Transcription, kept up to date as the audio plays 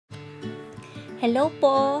Hello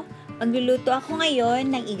po! Magluluto ako ngayon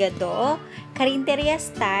ng IGADO CARINDERIA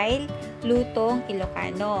style Lutong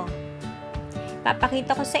Ilocano.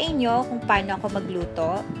 Papakita ko sa inyo kung paano ako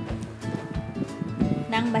magluto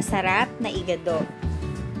ng masarap na IGADO.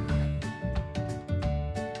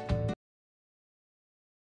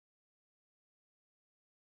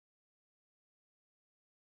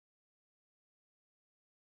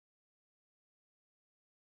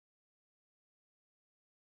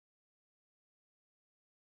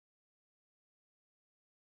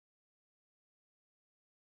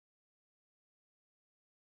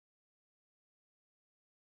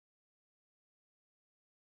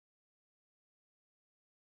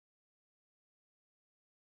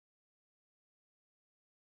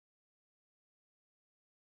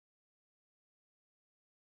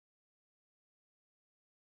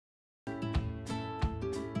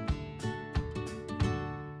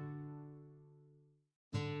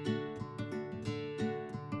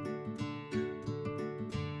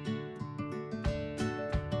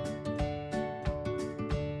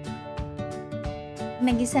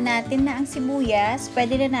 Nagisa natin na ang sibuyas,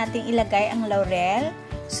 pwede na natin ilagay ang laurel.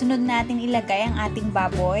 Sunod natin ilagay ang ating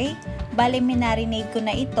baboy. Bale, minarinate ko na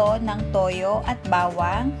ito ng toyo at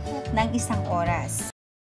bawang ng 1 oras.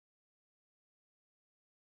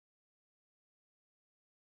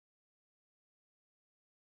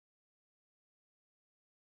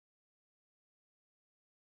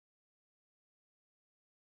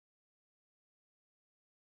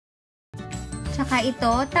 Tsaka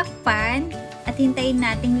ito, takpan at hintayin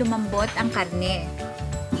nating lumambot ang karne.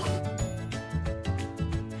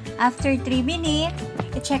 After 3 minutes,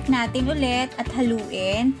 i-check natin ulit at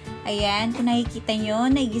haluin. Ayan, kung nakikita nyo,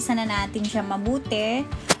 naigisa na natin siya mabuti.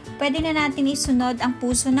 Pwede na natin isunod ang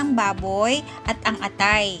puso ng baboy at ang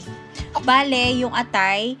atay. Bale, yung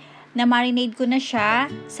atay, na-marinate ko na siya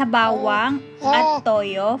sa bawang at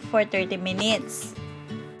toyo for 30 minutes.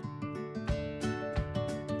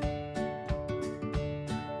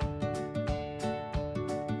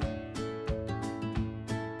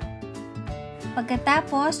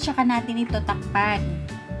 Pagkatapos, tsaka natin ito takpan.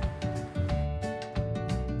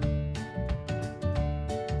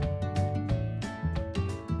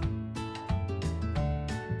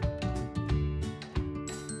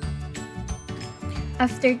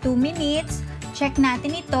 After 2 minutes, check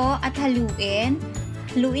natin ito at haluin.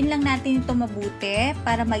 Haluin lang natin ito mabuti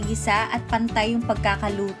para magisa at pantay yung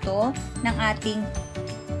pagkakaluto ng ating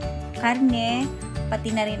karne, pati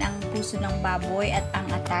na rin ang puso ng baboy at ang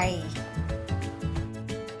atay.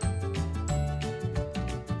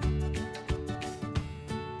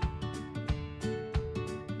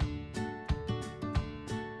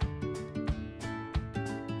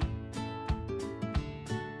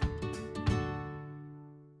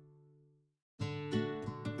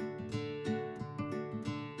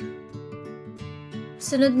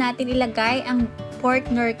 Sunod natin ilagay ang pork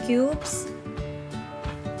nor cubes,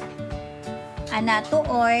 annatto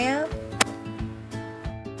oil,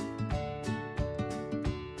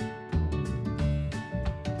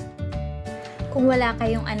 kung wala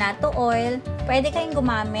kayong annatto oil, pwede kayong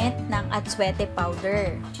gumamit ng atsuete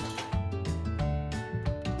powder.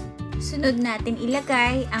 Sunod natin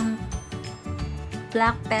ilagay ang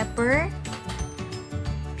black pepper,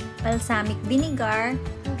 balsamic vinegar.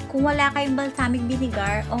 Kung wala kayong balsamic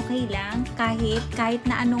vinegar, okay lang. Kahit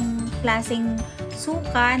na anong klaseng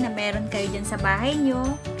suka na meron kayo dyan sa bahay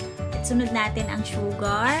nyo. At sunod natin ang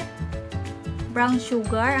sugar. Brown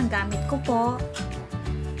sugar ang gamit ko po.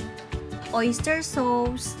 Oyster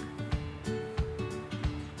sauce.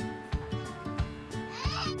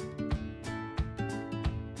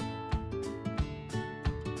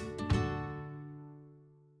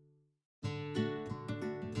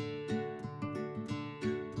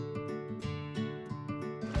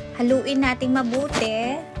 Haluin nating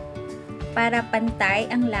mabuti para pantay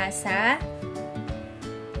ang lasa.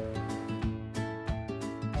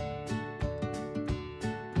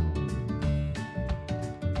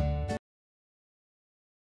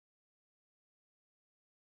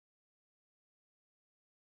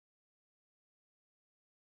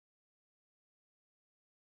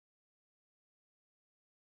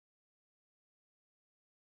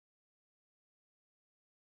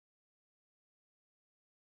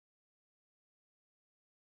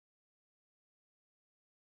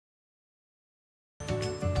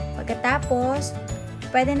 Pagkatapos,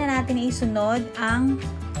 pwede na natin isunod ang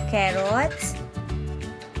carrots,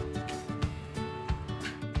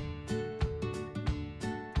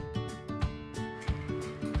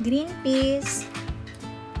 green peas,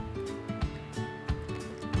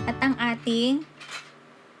 at ang ating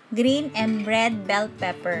green and red bell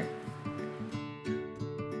pepper.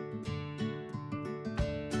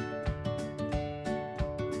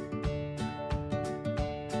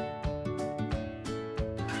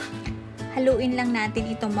 haluin lang natin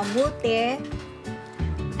itong mabuti.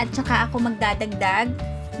 At saka ako magdadagdag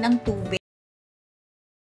ng tubig.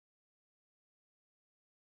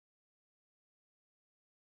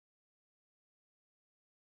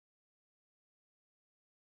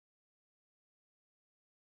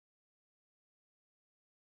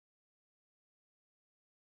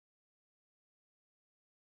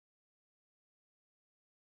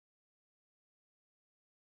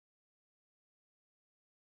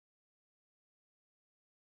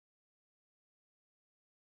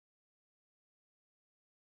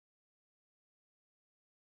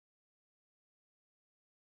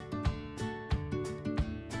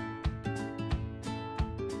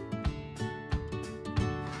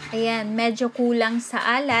 Ayan, medyo kulang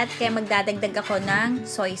sa alat kaya magdadagdag ako ng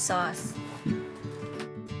soy sauce.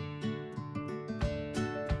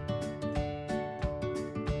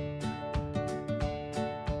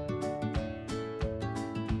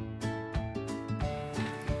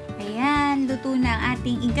 Ayan, luto na ang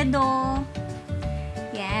ating igado.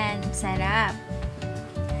 Ayan, sarap.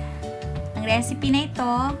 Ang recipe na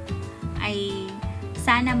ito ay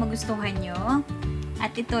sana magustuhan nyo.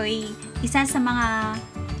 At ito ay isa sa mga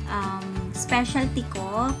specialty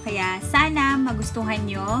ko, kaya sana magustuhan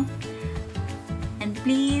nyo. And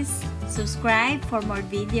please subscribe for more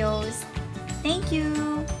videos. Thank you!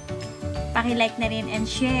 Paki-like na rin and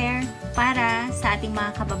share para sa ating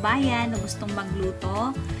mga kababayan na gustong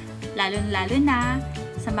magluto, lalo na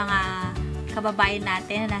sa mga kababayan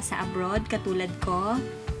natin na nasa abroad katulad ko.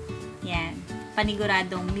 Yan,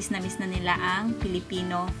 paniguradong miss na nila ang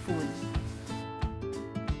Filipino food.